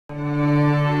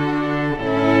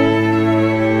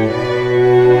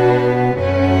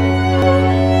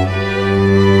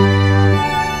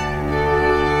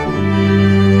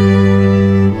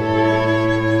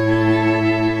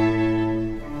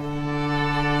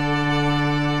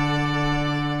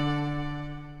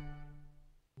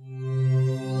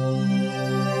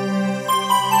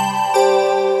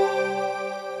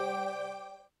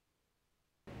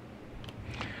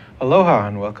Aloha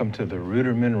and welcome to the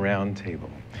Ruderman Roundtable.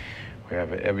 We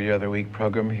have an every other week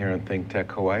program here on Think Tech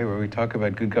Hawaii where we talk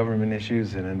about good government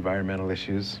issues and environmental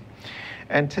issues.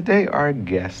 And today our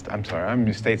guest,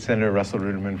 I'm State Senator Russell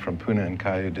Ruderman from Puna and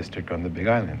Kaiu District on the Big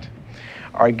Island.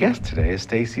 Our guest today is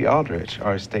Stacey Aldrich,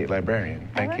 our State Librarian.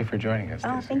 Thank you for joining us,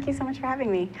 Stacey. Oh, thank you so much for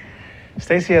having me.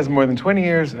 Stacey has more than 20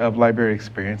 years of library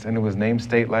experience and was named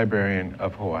State Librarian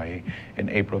of Hawaii in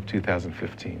April of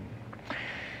 2015.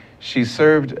 She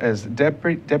served as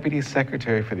Deputy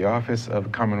Secretary for the Office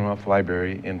of Commonwealth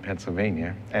Library in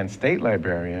Pennsylvania and State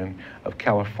Librarian of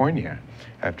California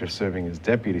after serving as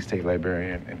Deputy State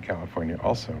Librarian in California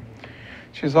also.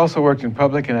 She has also worked in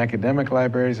public and academic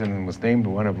libraries and was named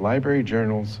one of Library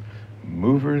Journal's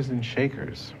Movers and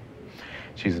Shakers.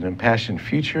 She's an impassioned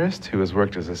futurist who has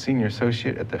worked as a senior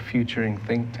associate at the futuring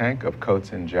think tank of Coates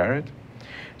Jarratt.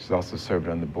 She's also served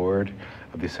on the board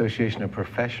of the Association of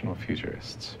Professional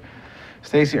Futurists.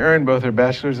 Stacey earned both her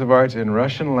Bachelor's of Arts in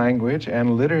Russian Language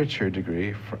and Literature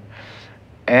degree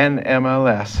and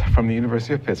MLS from the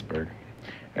University of Pittsburgh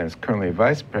and is currently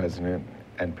Vice President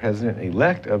and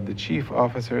President-elect of the Chief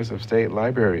Officers of State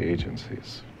Library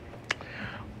Agencies.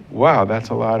 Wow, that's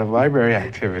a lot of library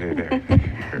activity there.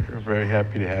 We're very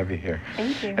happy to have you here.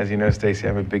 Thank you. As you know, Stacey,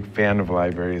 I'm a big fan of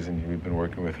libraries, and you've been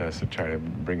working with us to try to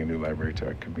bring a new library to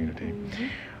our community. Mm-hmm.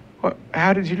 Well,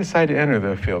 how did you decide to enter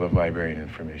the field of library and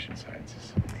information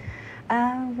sciences?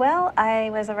 Well, I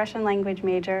was a Russian language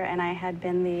major, and I had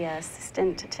been the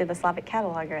assistant to the Slavic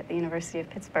cataloger at the University of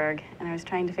Pittsburgh, and I was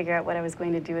trying to figure out what I was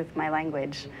going to do with my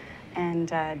language. And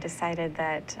decided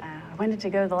that I wanted to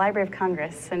go to the Library of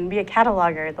Congress and be a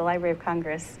cataloger at the Library of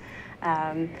Congress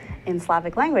in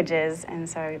Slavic languages. And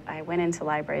so I went into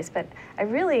libraries. But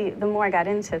the more I got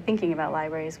into thinking about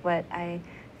libraries, what I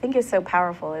think is so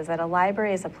powerful is that a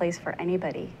library is a place for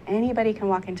anybody. Anybody can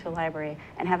walk into a library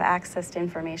and have access to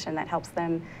information that helps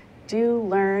them do,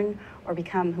 learn, or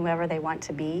become whoever they want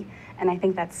to be. And I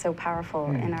think that's so powerful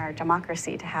in our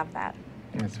democracy to have that.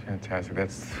 That's fantastic.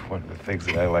 That's one of the things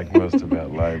that I like most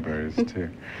about libraries too.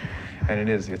 And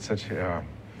it's such the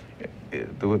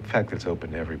fact that it's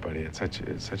open to everybody. It's such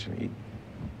an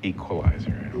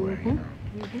equalizer in a way. You know?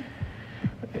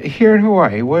 Mm-hmm. Here in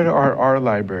Hawaii, what are our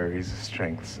libraries'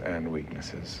 strengths and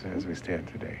weaknesses as we stand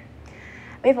today?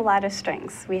 We have a lot of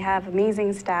strengths. We have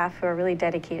amazing staff who are really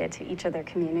dedicated to each of their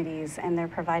communities, and they're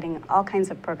providing all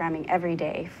kinds of programming every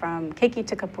day, from keiki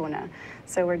to kapuna.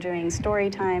 So we're doing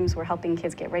story times, we're helping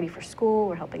kids get ready for school,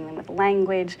 we're helping them with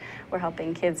language, we're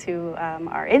helping kids who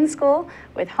are in school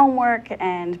with homework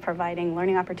and providing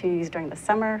learning opportunities during the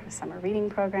summer reading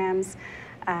programs.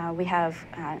 We have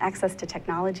access to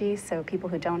technology, so people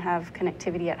who don't have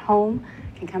connectivity at home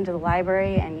can come to the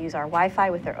library and use our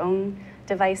Wi-Fi with their own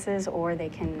devices, or they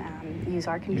can use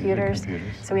our computers.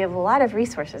 So we have a lot of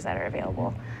resources that are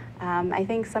available. I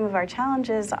think some of our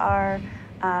challenges are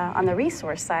on the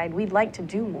resource side. We'd like to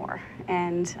do more,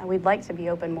 and we'd like to be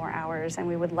open more hours, and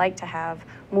we would like to have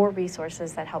more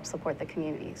resources that help support the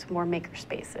communities, more maker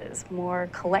spaces, more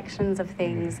collections of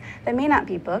things that may not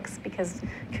be books, because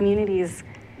communities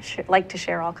like to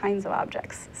share all kinds of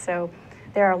objects. So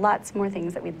there are lots more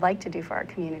things that we'd like to do for our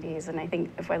communities, and I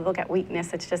think if I look at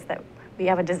weakness, it's just that we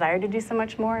have a desire to do so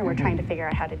much more, and we're trying to figure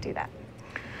out how to do that.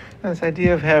 This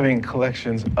idea of having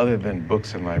collections other than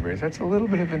books in libraries, that's a little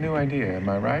bit of a new idea, am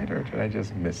I right? Or did I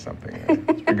just miss something?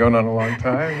 It's been going on a long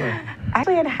time? Or?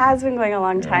 Actually, it has been going a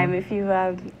long time. If you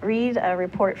read a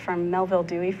report from Melville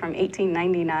Dewey from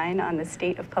 1899 on the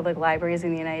state of public libraries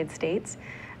in the United States,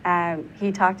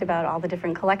 he talked about all the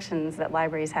different collections that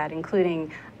libraries had,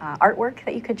 including artwork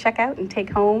that you could check out and take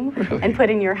home and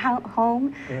put in your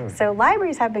home. So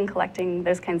libraries have been collecting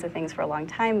those kinds of things for a long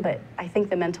time, but I think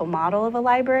the mental model of a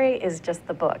library is just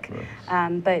the book.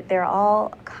 But there are all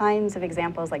kinds of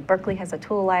examples, like Berkeley has a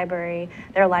tool library.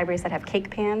 There are libraries that have cake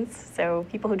pans, so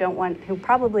people who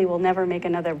probably will never make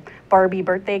another Barbie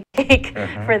birthday cake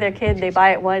for their kid, they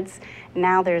buy it once.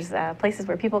 Now there's places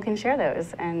where people can share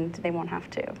those, and they won't have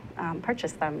to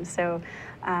purchase them. So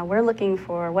we're looking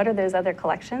for what are those other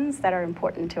collections that are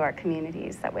important to our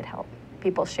communities that would help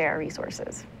people share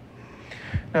resources.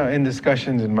 Now, in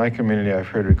discussions in my community, I've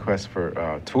heard requests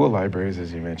for tool libraries,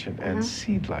 as you mentioned, and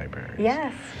seed libraries.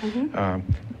 Yes.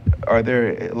 Are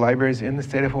there libraries in the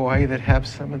state of Hawaii that have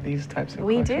some of these types of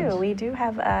collections? We do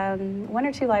have one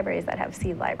or two libraries that have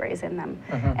seed libraries in them.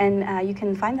 And you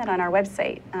can find that on our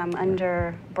website.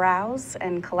 Under Browse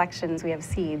and Collections, we have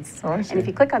seeds. Oh, I see. And if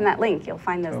you click on that link, you'll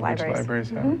find those libraries. Which libraries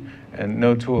have? And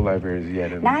no tool libraries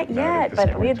yet? Not yet,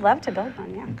 but we'd love to build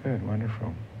one, yeah. Good,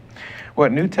 wonderful.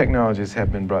 What new technologies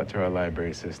have been brought to our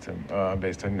library system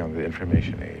based on the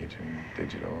information age and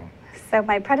digital? So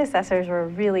my predecessors were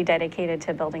really dedicated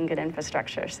to building good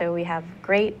infrastructure. So we have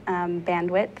great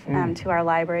bandwidth to our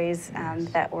libraries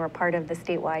that were a part of the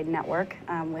statewide network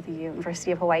with the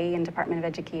University of Hawaii and Department of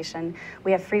Education.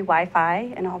 We have free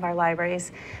Wi-Fi in all of our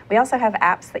libraries. We also have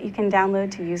apps that you can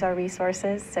download to use our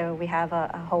resources. So we have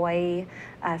a Hawaii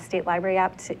State Library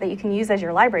app that you can use as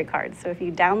your library card. So if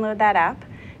you download that app,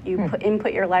 you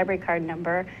input your library card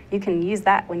number. You can use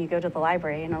that when you go to the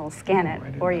library and it'll scan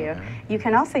it for you. You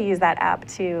can also use that app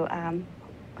to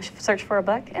search for a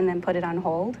book and then put it on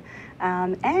hold.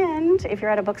 And if you're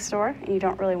at a bookstore and you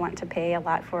don't really want to pay a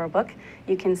lot for a book,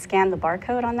 you can scan the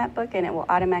barcode on that book and it will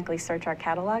automatically search our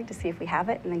catalog to see if we have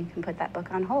it, and then you can put that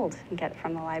book on hold and get it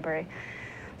from the library.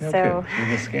 Okay. So you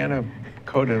can scan a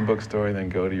code in a bookstore and then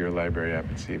go to your library app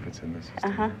and see if it's in the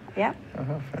system. Yep.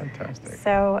 Fantastic.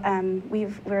 So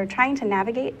we're trying to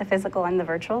navigate the physical and the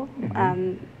virtual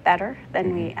better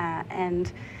than we,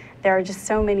 and there are just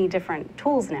so many different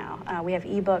tools now. We have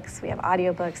ebooks, we have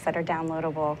audiobooks that are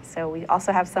downloadable. So we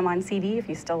also have some on CD if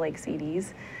you still like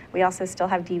CDs. We also still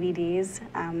have DVDs.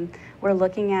 We're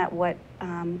looking at what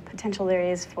potential there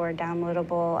is for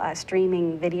downloadable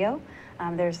streaming video.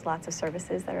 There's lots of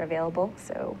services that are available,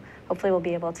 so hopefully we'll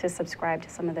be able to subscribe to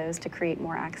some of those to create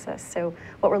more access. So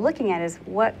what we're looking at is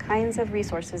what kinds of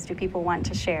resources do people want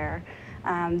to share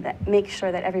that make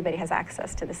sure that everybody has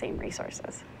access to the same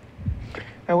resources.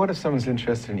 Now, what if someone's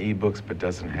interested in ebooks but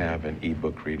doesn't have an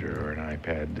ebook reader or an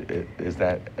iPad? Is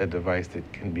that a device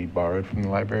that can be borrowed from the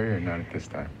library or not at this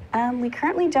time? We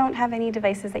currently don't have any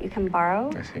devices that you can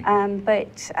borrow, I see.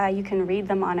 But you can read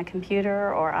them on a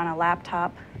computer or on a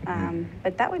laptop.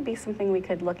 But that would be something we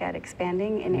could look at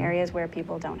expanding in areas where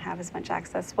people don't have as much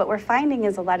access. What we're finding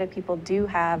is a lot of people do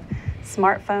have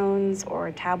smartphones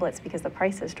or tablets because the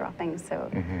price is dropping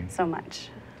so much.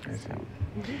 I see.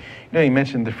 You know, you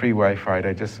mentioned the free Wi-Fi.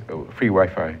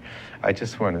 I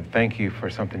just want to thank you for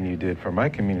something you did for my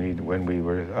community when we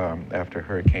were, after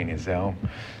Hurricane Iselle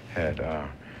had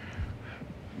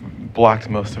blocked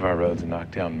most of our roads and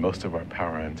knocked down most of our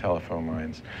power and telephone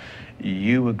lines.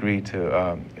 You agreed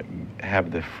to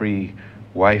have the free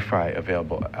Wi-Fi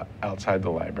available outside the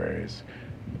libraries,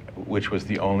 which was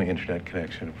the only internet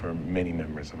connection for many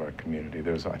members of our community.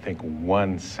 There was, I think,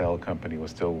 one cell company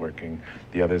was still working,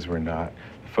 the others were not.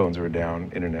 The phones were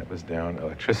down, internet was down,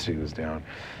 electricity was down,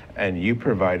 and you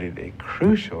provided a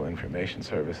crucial information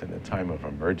service in a time of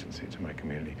emergency to my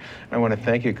community. And I want to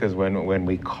thank you because when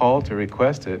we called to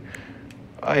request it,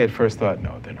 I at first thought,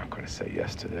 no, they're not going to say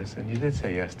yes to this, and you did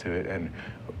say yes to it, and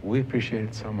we appreciate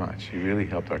it so much. You really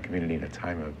helped our community in a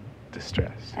time of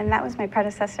distress. And that was my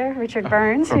predecessor, Richard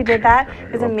Burns, who did that.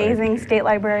 He's an amazing state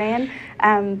librarian.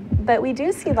 But we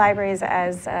do see libraries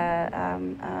as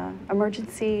an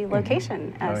emergency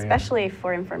location, especially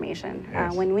for information.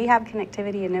 When we have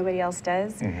connectivity and nobody else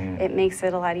does, it makes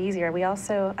it a lot easier. We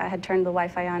also had turned the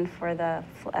Wi-Fi on for the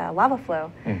lava flow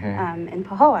in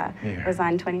Pahoa. It was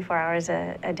on 24 hours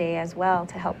a day as well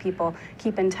to help people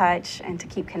keep in touch and to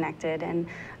keep connected. And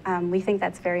we think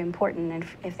that's very important, and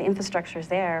if the infrastructure is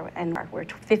there, and we're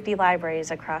 50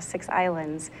 libraries across 6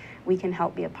 islands, we can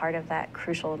help be a part of that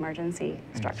crucial emergency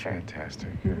structure. That's fantastic.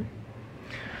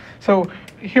 So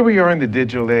here we are in the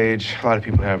digital age. A lot of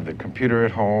people have the computer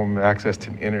at home, access to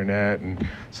the internet, and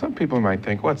some people might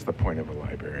think, what's the point of a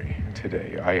library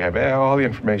today? I have all the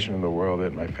information in the world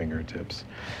at my fingertips.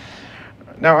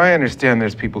 Now, I understand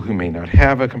there's people who may not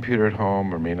have a computer at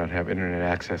home or may not have internet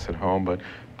access at home, but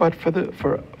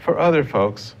for other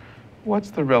folks,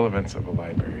 what's the relevance of a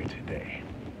library today?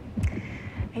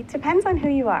 It depends on who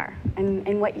you are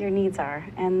and what your needs are.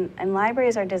 And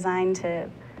libraries are designed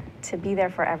to be there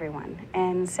for everyone.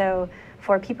 And so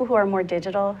for people who are more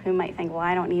digital, who might think, well,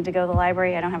 I don't need to go to the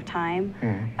library, I don't have time,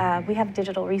 we have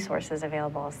digital resources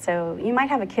available. So you might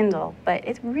have a Kindle, but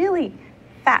it's really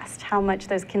fast how much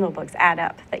those Kindle books add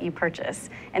up that you purchase,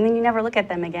 and then you never look at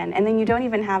them again, and then you don't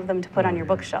even have them to put on your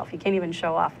bookshelf. You can't even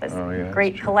show off this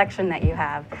great collection that you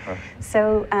have.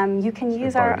 So you can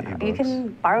use you can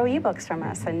borrow ebooks from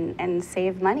us and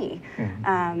save money,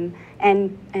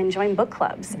 and join book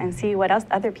clubs and see what else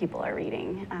other people are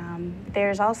reading.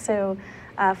 There's also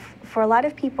for a lot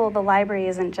of people, the library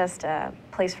isn't just a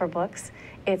place for books.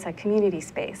 It's a community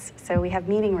space. So we have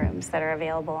meeting rooms that are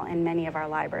available in many of our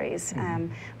libraries.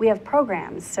 We have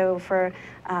programs. So for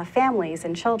families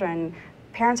and children,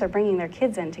 parents are bringing their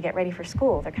kids in to get ready for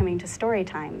school. They're coming to story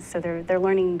times. So they're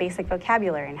learning basic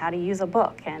vocabulary and how to use a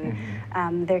book.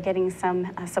 And they're getting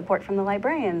some support from the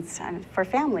librarians for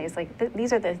families. Like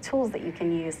these are the tools that you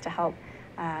can use to help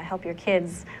help your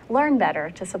kids learn better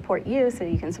to support you so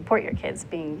you can support your kids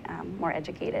being more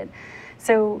educated.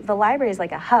 So the library is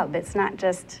like a hub. It's not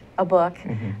just a book.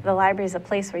 The library is a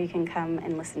place where you can come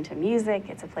and listen to music.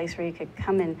 It's a place where you could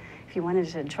come and, if you wanted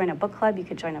to join a book club, you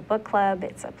could join a book club.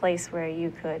 It's a place where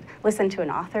you could listen to an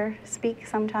author speak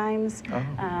sometimes.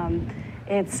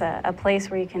 It's a place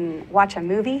where you can watch a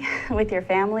movie with your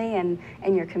family and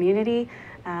your community.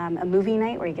 A movie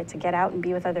night where you get out and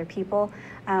be with other people.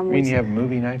 You mean you have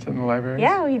movie nights in the library?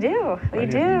 Yeah, we do. We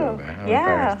do.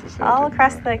 Yeah, all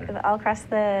across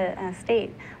the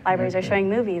state, libraries are showing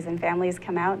movies, and families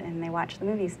come out and they watch the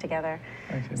movies together.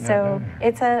 So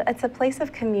it's a place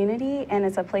of community, and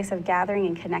it's a place of gathering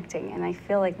and connecting. And I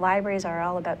feel like libraries are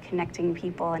all about connecting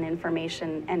people and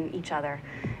information and each other,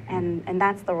 and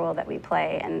that's the role that we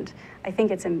play. And I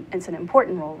think it's an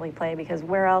important role we play, because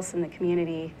where else in the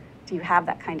community do you have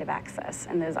that kind of access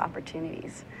and those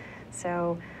opportunities?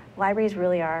 So libraries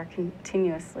really are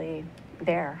continuously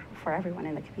there for everyone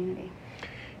in the community.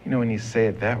 You know, when you say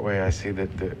it that way, I see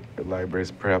that the library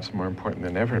is perhaps more important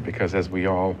than ever, because as we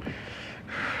all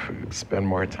spend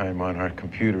more time on our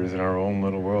computers in our own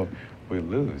little world, we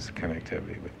lose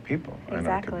connectivity with people in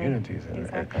our communities.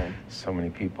 And so many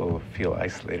people feel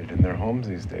isolated in their homes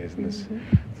these days, and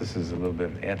this is a little bit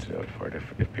of an antidote for it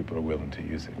if people are willing to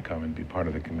use it and come and be part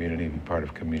of the community, be part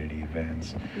of community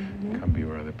events, come be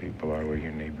where other people are, where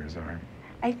your neighbors are.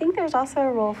 I think there's also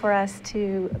a role for us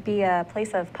to be a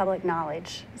place of public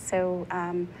knowledge. So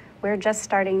we're just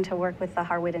starting to work with the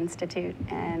Harwood Institute,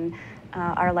 and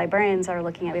our librarians are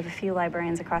looking at, we have a few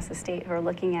librarians across the state who are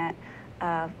looking at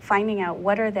finding out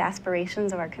what are the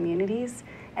aspirations of our communities,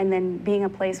 and then being a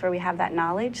place where we have that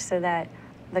knowledge so that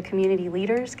the community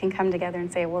leaders can come together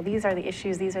and say, well, these are the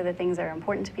issues, these are the things that are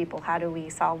important to people, how do we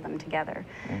solve them together?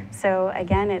 So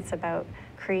again, it's about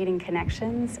creating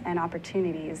connections and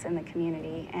opportunities in the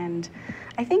community. And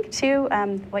I think too,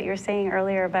 what you were saying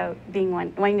earlier about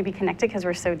wanting to be connected because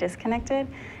we're so disconnected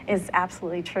is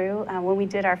absolutely true. When we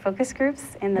did our focus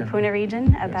groups in the Puna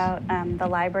region about the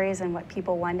libraries and what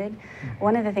people wanted,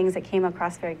 one of the things that came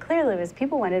across very clearly was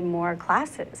people wanted more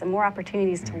classes and more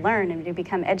opportunities to learn and to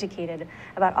become educated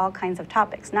about all kinds of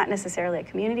topics, not necessarily a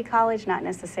community college, not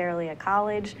necessarily a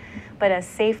college, but a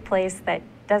safe place that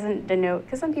doesn't denote,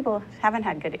 because some people haven't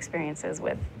had good experiences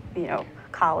with,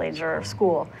 college or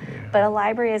school, but a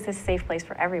library is a safe place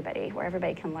for everybody, where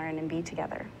everybody can learn and be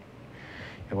together.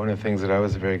 And one of the things that I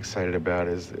was very excited about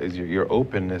is your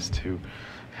openness to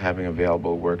having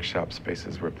available workshop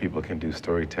spaces where people can do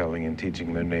storytelling and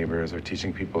teaching their neighbors, or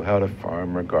teaching people how to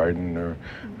farm or garden or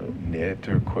knit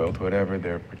or quilt, whatever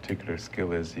their particular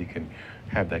skill is. You can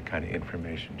have that kind of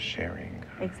information sharing.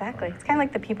 Exactly. It's kind of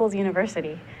like the People's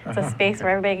University. It's a space where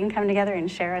everybody can come together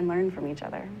and share and learn from each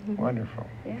other. Wonderful.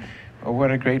 Yeah. Well,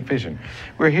 what a great vision.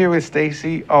 We're here with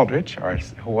Stacey Aldrich, our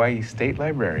Hawaii State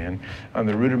Librarian, on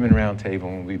the Ruderman Roundtable,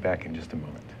 and we'll be back in just a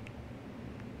moment.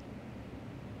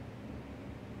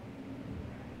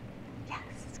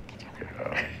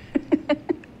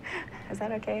 Is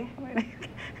that okay?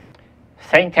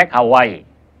 Think Tech Hawaii,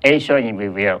 Asia in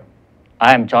Review.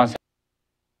 I am Johnson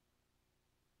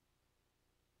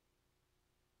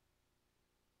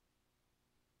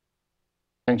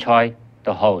Choi,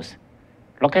 the host.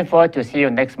 Looking forward to see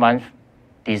you next month,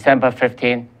 December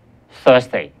 15,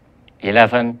 Thursday,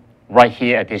 11, right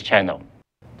here at this channel.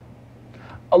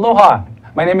 Aloha!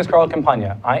 My name is Carl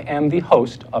Campagna. I am the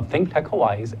host of Think Tech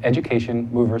Hawaii's Education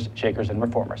Movers, Shakers, and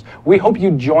Reformers. We hope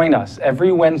you join us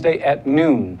every Wednesday at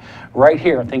noon right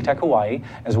here on Think Tech Hawaii,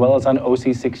 as well as on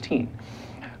OC 16.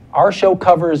 Our show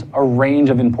covers a range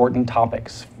of important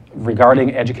topics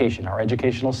regarding education, our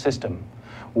educational system,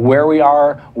 where we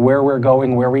are, where we're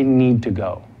going, where we need to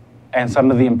go, and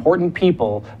some of the important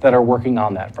people that are working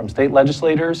on that, from state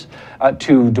legislators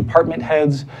to department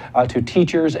heads to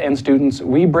teachers and students.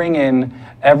 We bring in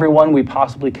everyone we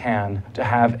possibly can to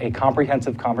have a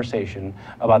comprehensive conversation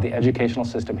about the educational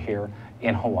system here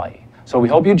in Hawaii. So we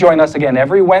hope you join us again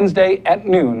every Wednesday at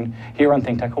noon here on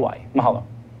Think Tech Hawaii. Mahalo.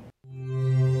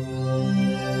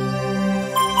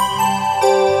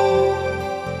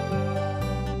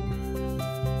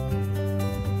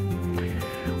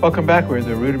 Welcome back. We're at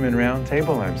the Ruderman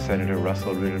Roundtable. I'm Senator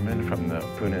Russell Ruderman from the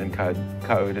Puna and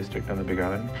Ka'u District on the Big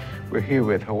Island. We're here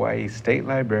with Hawaii State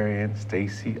Librarian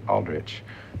Stacey Aldrich,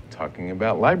 talking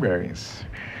about libraries.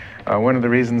 One of the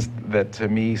reasons that, to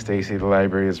me, Stacey, the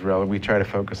library is relevant, we try to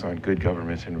focus on good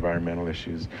government and environmental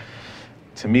issues.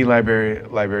 To me,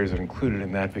 libraries are included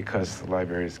in that because the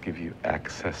libraries give you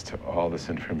access to all this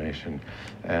information,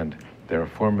 and they're a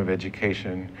form of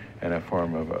education, and a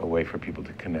form of a way for people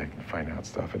to connect and find out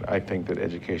stuff. And I think that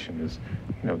education is,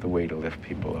 the way to lift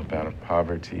people up out of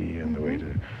poverty and the way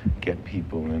to get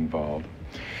people involved.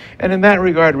 And in that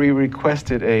regard, we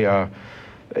requested a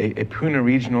Puna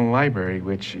Regional Library,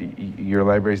 which your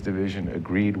libraries division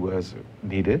agreed was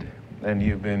needed. And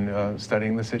you've been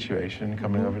studying the situation,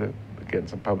 coming over to get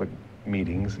some public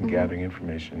meetings and gathering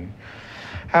information.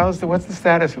 What's the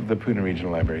status of the Puna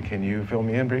Regional Library? Can you fill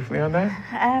me in briefly on that?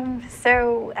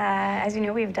 As you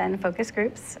know, we've done focus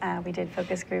groups. We did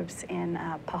focus groups in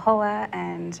Pahoa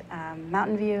and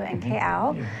Mountain View and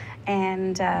Ke'au. Yeah.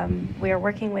 And we are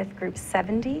working with Group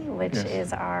 70, which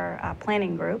is our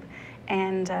planning group.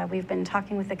 And we've been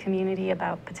talking with the community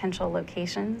about potential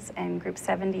locations, and Group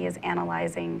 70 is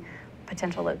analyzing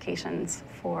potential locations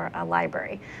for a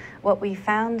library. What we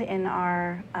found in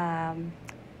our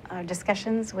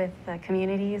discussions with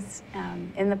communities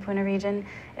in the Puna region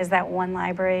is that one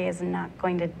library is not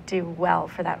going to do well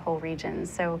for that whole region.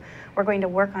 So we're going to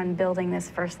work on building this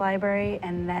first library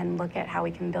and then look at how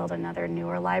we can build another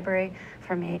newer library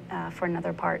for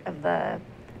another part of the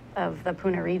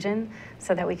Puna region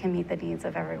so that we can meet the needs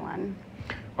of everyone.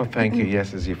 Well, thank you.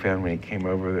 Yes, as you found when you came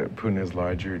over, that Puna is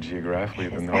larger geographically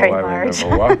than the whole island of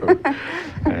Oahu.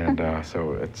 And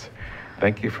so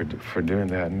thank you for doing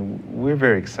that. And we're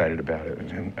very excited about it.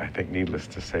 And I think needless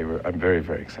to say, I'm very,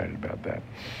 very excited about that.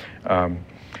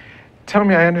 Tell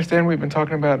me, I understand we've been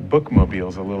talking about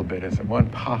bookmobiles a little bit. Is it one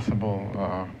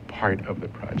possible part of the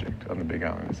project on the Big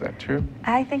Island? Is that true?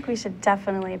 I think we should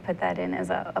definitely put that in as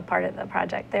a part of the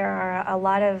project. There are a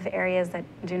lot of areas that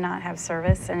do not have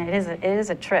service, and it is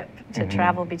a trip to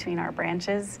travel between our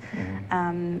branches.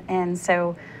 And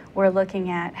so we're looking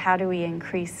at how do we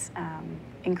increase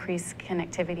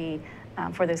connectivity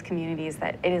for those communities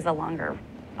that it is a longer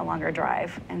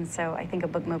drive. And so I think a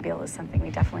bookmobile is something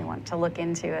we definitely want to look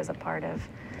into as a part of.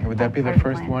 Would that be the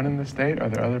first one in the state? Are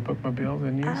there other bookmobiles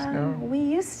in use now?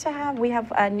 We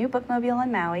have a new bookmobile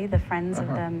in Maui. The Friends of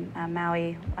the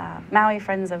Maui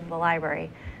Friends of the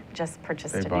Library just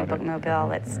purchased a new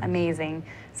bookmobile. It's amazing.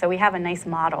 So we have a nice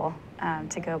model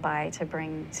to go by to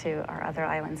bring to our other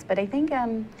islands. But I think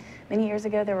many years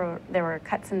ago there were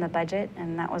cuts in the budget,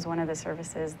 and that was one of the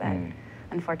services that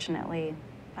unfortunately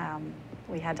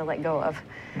we had to let go of.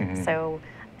 So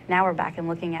now we're back and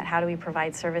looking at how do we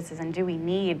provide services, and do we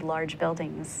need large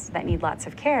buildings that need lots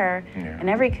of care in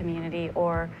every community,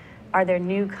 or are there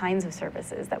new kinds of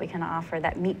services that we can offer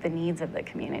that meet the needs of the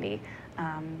community,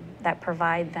 that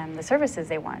provide them the services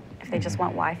they want? If they just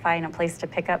want Wi-Fi and a place to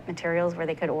pick up materials where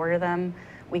they could order them,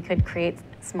 we could create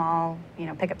small,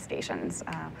 pickup stations.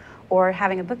 Or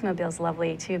having a bookmobile is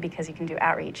lovely too, because you can do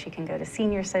outreach. You can go to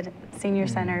senior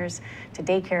centers, to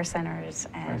daycare centers,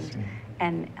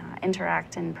 and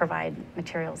interact and provide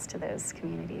materials to those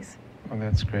communities. Well,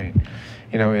 that's great.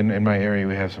 In my area,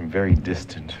 we have some very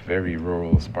distant, very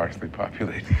rural, sparsely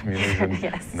populated communities, and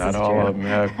yes, not all of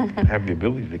them have the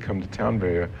ability to come to town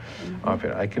very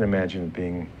often. I can imagine it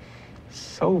being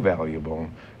so valuable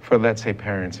for, let's say,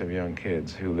 parents of young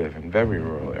kids who live in very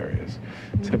rural areas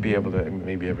to be able to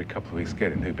maybe every couple of weeks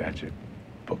get a new batch of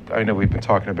books. I know we've been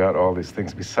talking about all these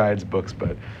things besides books,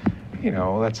 but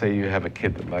let's say you have a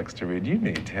kid that likes to read, you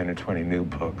need 10 or 20 new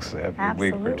books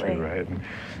every week or two, right? And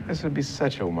this would be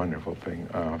such a wonderful thing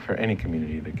for any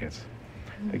community that gets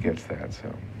that.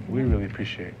 So we really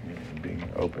appreciate you being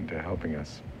open to helping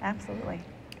us. Absolutely.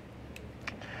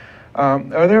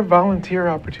 Are there volunteer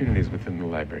opportunities within the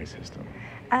library system?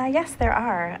 Yes, there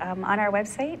are. On our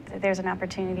website, there's an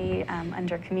opportunity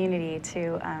under community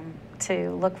to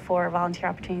look for volunteer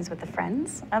opportunities with the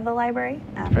Friends of the Library.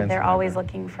 They're always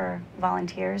looking for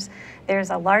volunteers.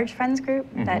 There's a large Friends group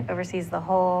that oversees the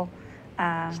whole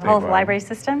library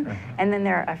system, and then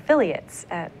there are affiliates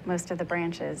at most of the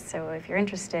branches. So if you're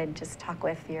interested, just talk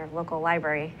with your local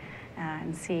library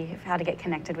and see how to get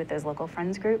connected with those local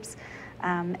Friends groups.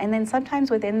 And then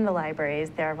sometimes within the libraries,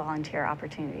 there are volunteer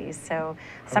opportunities. So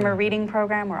summer reading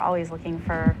program, we're always looking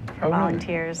for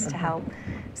volunteers to help.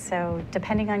 So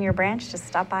depending on your branch, just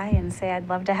stop by and say, I'd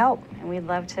love to help. And we'd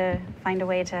love to find a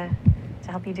way to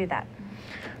help you do that.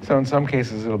 So in some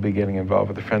cases, it'll be getting involved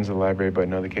with the Friends of the Library, but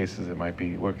in other cases, it might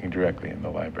be working directly in the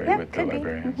library with the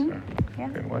librarians.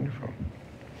 Good, wonderful.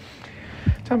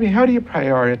 Tell me, how do you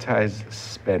prioritize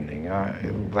spending?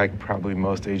 Like probably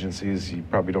most agencies, you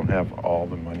probably don't have all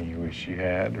the money you wish you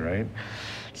had, right?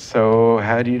 So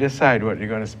how do you decide what you're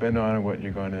going to spend on, or what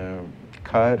you're going to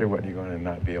cut, or what you're going to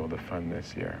not be able to fund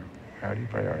this year? How do you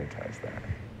prioritize that?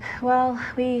 Well,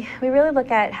 we really look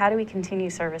at how do we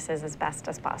continue services as best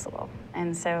as possible.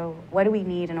 And so what do we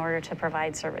need in order to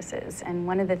provide services? And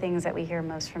one of the things that we hear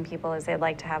most from people is they'd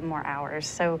like to have more hours.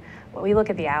 So we look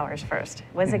at the hours first.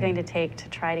 What is it going to take to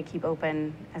try to keep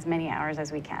open as many hours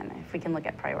as we can? If we can look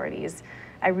at priorities,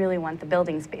 I really want the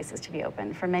building spaces to be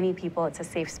open. For many people, it's a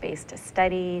safe space to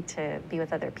study, to be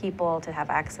with other people, to have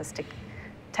access to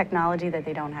technology that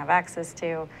they don't have access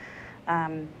to.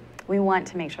 We want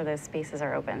to make sure those spaces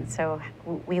are open. So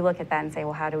we look at that and say,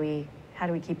 well, how do we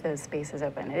keep those spaces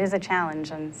open? It is a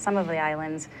challenge on some of the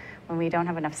islands when we don't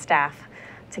have enough staff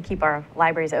to keep our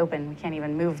libraries open. We can't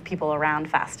even move people around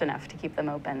fast enough to keep them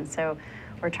open. So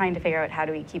we're trying to figure out how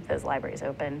do we keep those libraries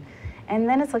open. And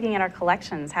then it's looking at our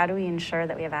collections. How do we ensure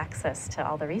that we have access to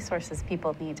all the resources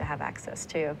people need to have access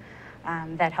to,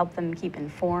 that help them keep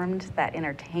informed, that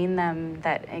entertain them,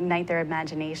 that ignite their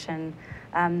imagination,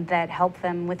 that help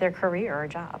them with their career or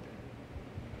job.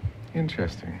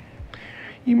 Interesting.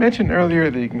 You mentioned earlier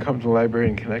that you can come to the library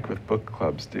and connect with book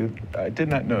clubs. I did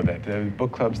not know that. There are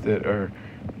book clubs that are,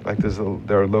 like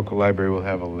their local library will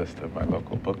have a list of my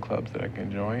local book clubs that I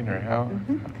can join, or how?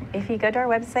 If you go to our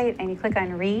website and you click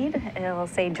on Read, it'll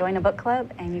say Join a Book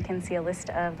Club, and you can see a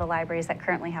list of the libraries that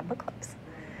currently have book clubs.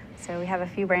 So we have a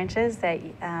few branches that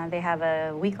they have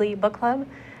a weekly book club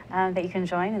that you can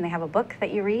join, and they have a book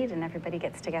that you read, and everybody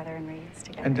gets together and reads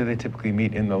together. And do they typically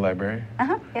meet in the library?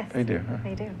 Yes. They do, huh?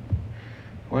 They do.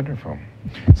 Wonderful.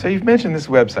 So you've mentioned this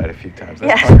website a few times.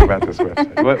 Let's talk about this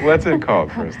website. What's it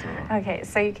called, first of all? Okay,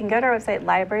 so you can go to our website,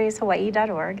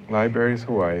 librarieshawaii.org.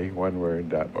 Librarieshawaii, one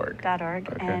word, .org. .org.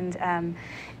 Okay. And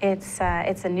it's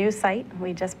a new site.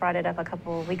 We just brought it up a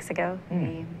couple of weeks ago,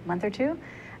 maybe a month or two.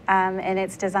 And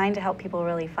it's designed to help people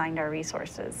really find our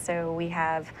resources. So we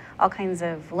have all kinds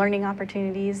of learning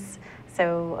opportunities.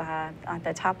 So at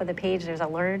the top of the page, there's a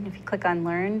Learn. If you click on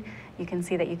Learn, you can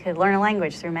see that you could learn a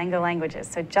language through Mango Languages.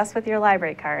 So just with your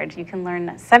library card, you can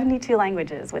learn 72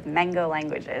 languages with Mango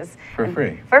Languages. For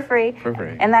free. For free. For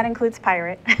free. And that includes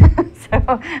pirate.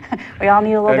 So we all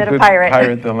need a little bit of includes pirate.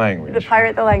 Pirate the language. The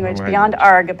pirate the language. Beyond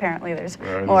ARG, apparently there's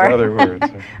more. There's other words.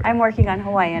 I'm working on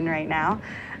Hawaiian right now.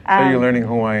 So you're learning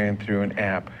Hawaiian through an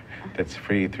app that's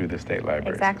free through the State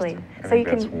Library Exactly. system. I So think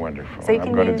you that's can, wonderful. so you I'm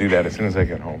can going to use, do that as soon as I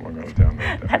get home. I'm going to download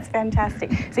that. That's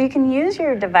fantastic. So you can use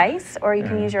your device, or you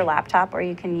can use your laptop, or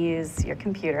you can use your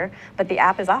computer. But the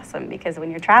app is awesome because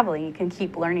when you're traveling, you can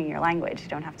keep learning your language. You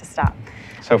don't have to stop.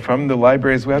 So from the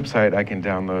library's website, I can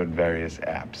download various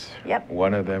apps. Yep.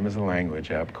 One of them is a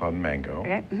language app called Mango.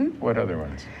 Okay. What other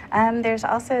ones? There's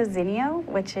also Zinio,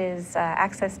 which is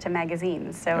access to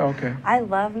magazines. So I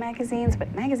love magazines,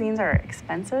 but magazines are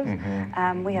expensive.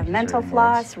 We have Mental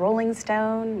Floss, Rolling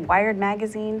Stone, Wired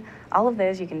Magazine. All of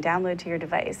those you can download to your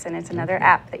device, and it's another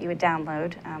app that you would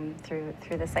download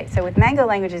through the site. So with Mango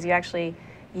Languages, you actually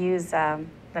use the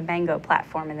Mango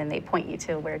platform, and then they point you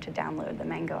to where to download the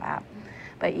Mango app.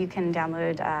 But you can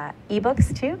download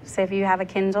ebooks too. So if you have a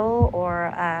Kindle or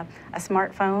a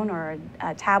smartphone or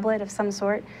a tablet of some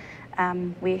sort,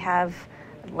 we have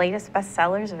latest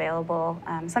bestsellers available.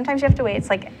 Sometimes you have to wait.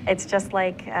 It's just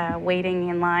like waiting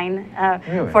in line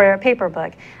for a paper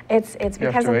book. It's because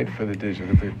you have to wait for the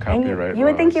digital copyright. You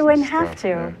would think you wouldn't have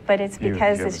to, but it's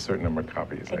because you have a certain number of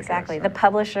copies. Exactly. I guess, the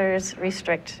publishers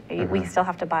restrict. We still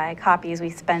have to buy copies. We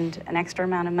spend an extra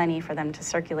amount of money for them to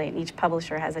circulate, and each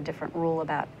publisher has a different rule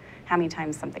about how many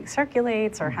times something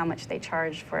circulates or how much they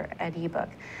charge for an ebook.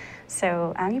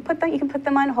 So you can put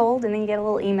them on hold, and then you get a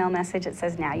little email message that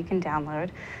says now you can download.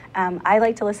 I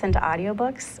like to listen to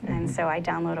audiobooks, and so I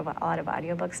download a lot of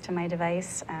audiobooks to my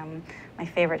device. My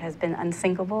favorite has been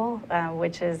Unsinkable,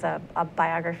 which is a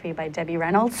biography by Debbie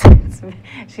Reynolds.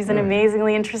 She's an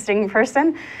amazingly interesting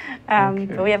person.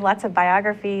 But we have lots of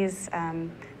biographies.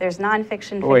 There's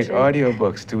nonfiction. Wait,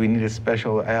 audiobooks. Do we need a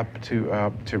special app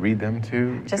to read them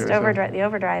to? Just the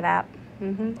Overdrive app.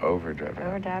 Overdrive.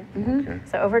 Okay.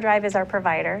 So Overdrive is our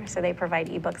provider, so they provide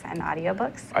ebooks and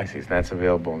audiobooks. I see. So that's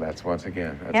available. That's once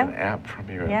again, that's an app from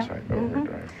your website.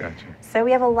 Overdrive. Gotcha. So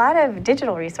we have a lot of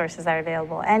digital resources that are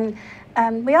available, and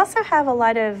we also have a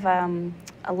lot of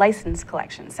a license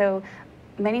collection. So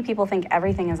many people think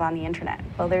everything is on the internet.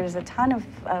 Well, there's a ton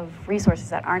of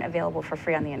resources that aren't available for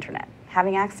free on the internet.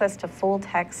 Having access to full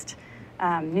text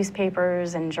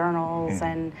newspapers and journals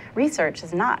and research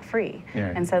is not free.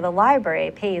 And so the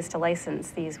library pays to license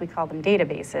these, we call them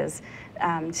databases,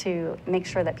 to make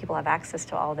sure that people have access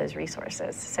to all those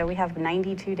resources. So we have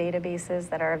 92 databases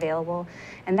that are available,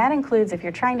 and that includes if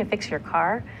you're trying to fix your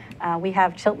car, we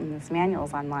have Chilton's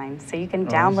manuals online. So you can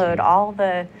download all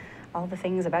the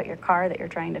things about your car that you're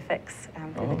trying to fix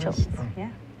through the Chilton's.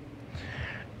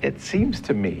 It seems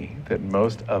to me that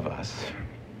most of us,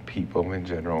 people in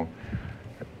general,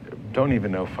 don't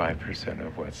even know 5%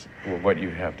 of what you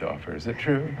have to offer. Is it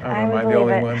true? Am I the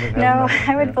only one that No, has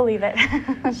I would believe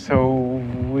it. So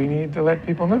we need to let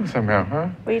people know somehow, huh?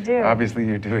 We do. Obviously,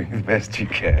 you're doing the best you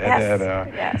can. Yes,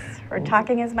 and, yes. We're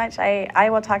talking as much. I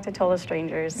will talk to total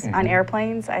strangers. On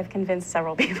airplanes, I've convinced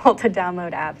several people to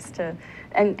download apps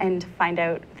and to find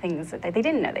out things that they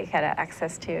didn't know they had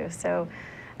access to. So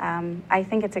I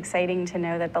think it's exciting to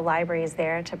know that the library is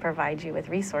there to provide you with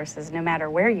resources no matter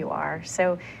where you are.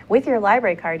 So with your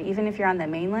library card, even if you're on the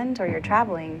mainland or you're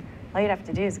traveling, all you'd have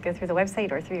to do is go through the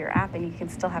website or through your app and you can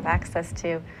still have access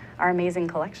to our amazing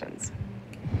collections.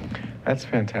 That's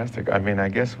fantastic. I mean, I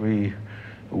guess we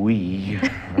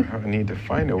need to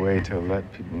find a way to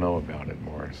let people know about it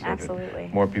more, so Absolutely.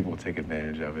 that more people take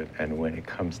advantage of it, and when it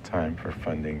comes time for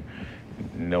funding,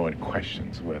 no one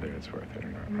questions whether it's worth it or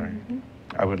not, right?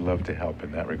 I would love to help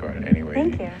in that regard in any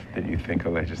way that you think a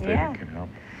legislator can help.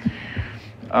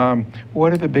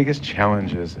 What are the biggest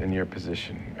challenges in your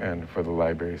position and for the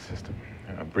library system?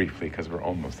 Briefly, because we're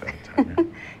almost out of time here.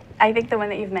 I think the one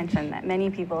that you've mentioned, that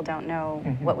many people don't know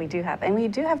what we do have. And we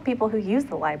do have people who use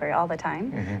the library all the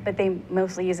time, but they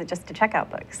mostly use it just to check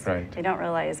out books. Right. They don't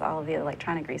realize all of the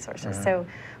electronic resources. Right. So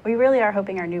we really are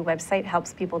hoping our new website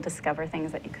helps people discover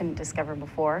things that you couldn't discover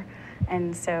before.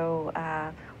 And so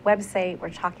website,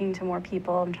 we're talking to more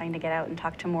people. I'm trying to get out and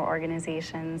talk to more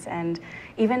organizations, and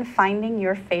even finding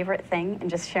your favorite thing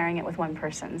and just sharing it with one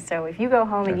person. So if you go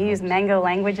home and you use Mango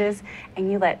Languages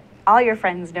and you let all your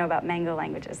friends know about Mango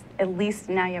Languages, at least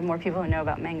now you have more people who know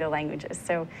about Mango Languages.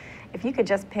 So if you could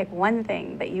just pick one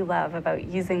thing that you love about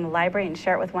using the library and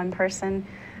share it with one person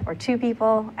or two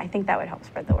people, I think that would help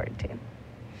spread the word too.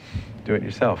 Do it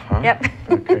yourself, huh? Yep.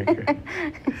 Okay, good.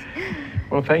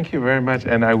 Well, thank you very much,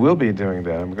 and I will be doing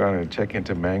that. I'm going to check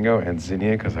into Mango and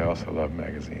Zinnia because I also love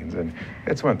magazines. And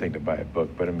it's one thing to buy a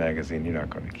book, but a magazine you're not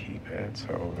going to keep it,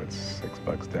 so it's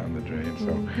 $6 down the drain.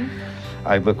 So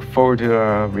I look forward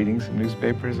to reading some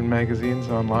newspapers and magazines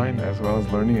online, as well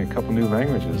as learning a couple new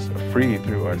languages free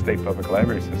through our state public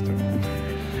library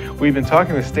system. We've been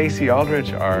talking with Stacey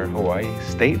Aldrich, our Hawaii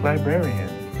State Librarian.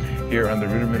 Here on the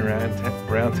Ruderman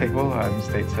Roundtable, I'm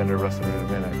State Senator Russell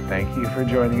Ruderman. I thank you for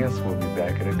joining us. We'll be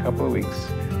back in a couple of weeks.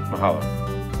 Mahalo.